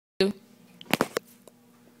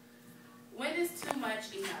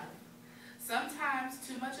much enough. Sometimes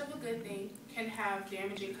too much of a good thing can have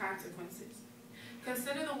damaging consequences.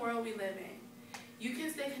 Consider the world we live in. You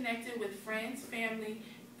can stay connected with friends, family,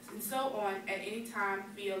 and so on at any time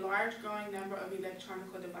via a large growing number of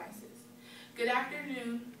electronic devices. Good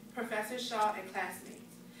afternoon, Professor Shaw and classmates.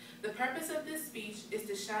 The purpose of this speech is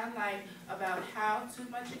to shine light about how too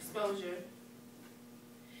much exposure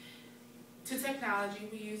to technology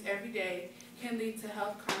we use every day can lead to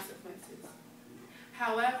health consequences.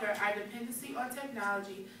 However, our dependency on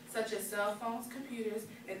technology, such as cell phones, computers,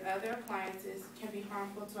 and other appliances, can be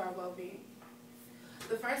harmful to our well-being.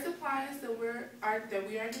 The first appliance that we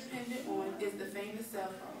are dependent on is the famous cell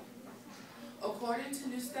phone. According to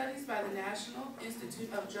new studies by the National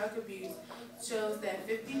Institute of Drug Abuse, shows that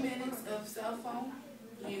 50 minutes of cell phone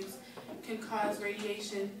use can cause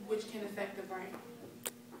radiation, which can affect the brain.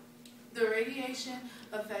 The radiation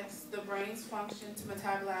affects the brain's function to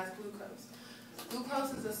metabolize glucose.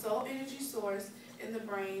 Glucose is the sole energy source in the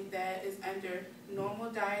brain that is under normal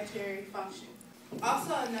dietary function.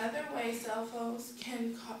 Also, another way cell phones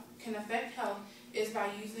can affect health is by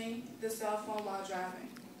using the cell phone while driving.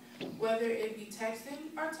 Whether it be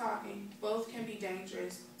texting or talking, both can be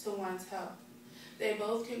dangerous to one's health. They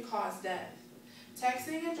both can cause death.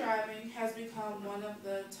 Texting and driving has become one of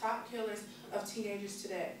the top killers of teenagers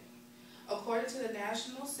today. According to the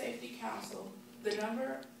National Safety Council, the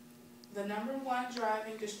number one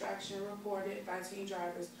driving distraction reported by teen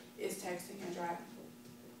drivers is texting and driving.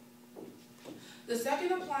 The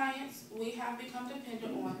second appliance we have become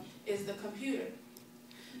dependent on is the computer.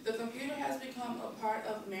 The computer has become a part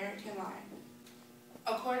of American life.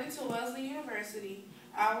 According to Wellesley University,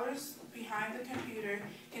 hours behind the computer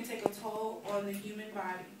can take a toll on the human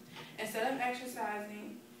body. Instead of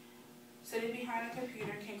exercising, sitting behind a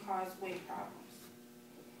computer can cause weight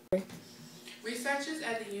problems. Researchers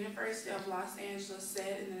at the University of Los Angeles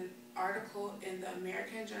said in an article in the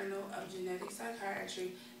American Journal of Genetic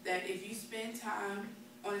Psychiatry that if you spend time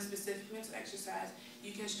on a specific mental exercise,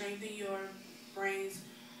 you can strengthen your brain's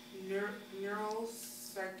neural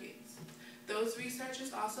circuits. Those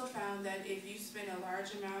researchers also found that if you spend a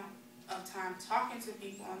large amount of time talking to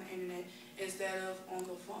people on the internet instead of on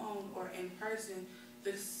the phone or in person,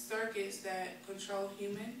 the circuits that control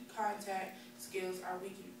human contact skills are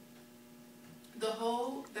weakened. The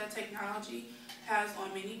hold that technology has on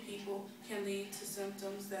many people can lead to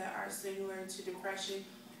symptoms that are similar to depression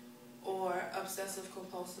or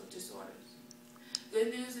obsessive-compulsive disorders.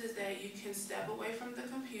 Good news is that you can step away from the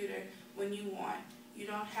computer when you want. You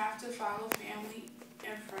don't have to follow family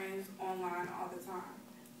and friends online all the time.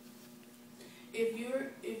 If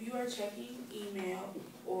you are checking email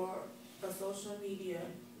or a social media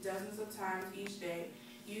dozens of times each day,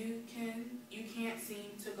 you can't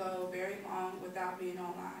seem to go very long without being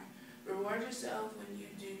online. Reward yourself when you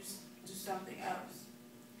do something else.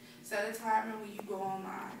 Set a timer when you go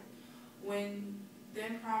online.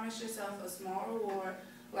 Then promise yourself a small reward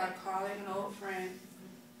like calling an old friend,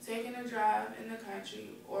 taking a drive in the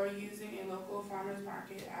country, or using a local farmer's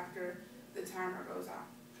market after the timer goes off.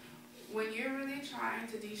 When you're really trying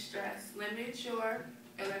to de-stress, limit your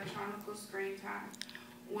electronic screen time.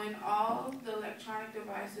 With all the electronic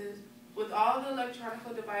devices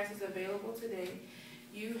available today,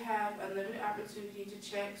 you have a limited opportunity to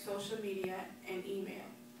check social media and email.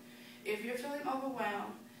 If you're feeling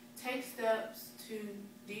overwhelmed, take steps to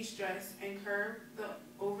de-stress and curb the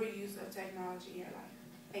overuse of technology in your life.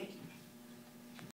 Thank you.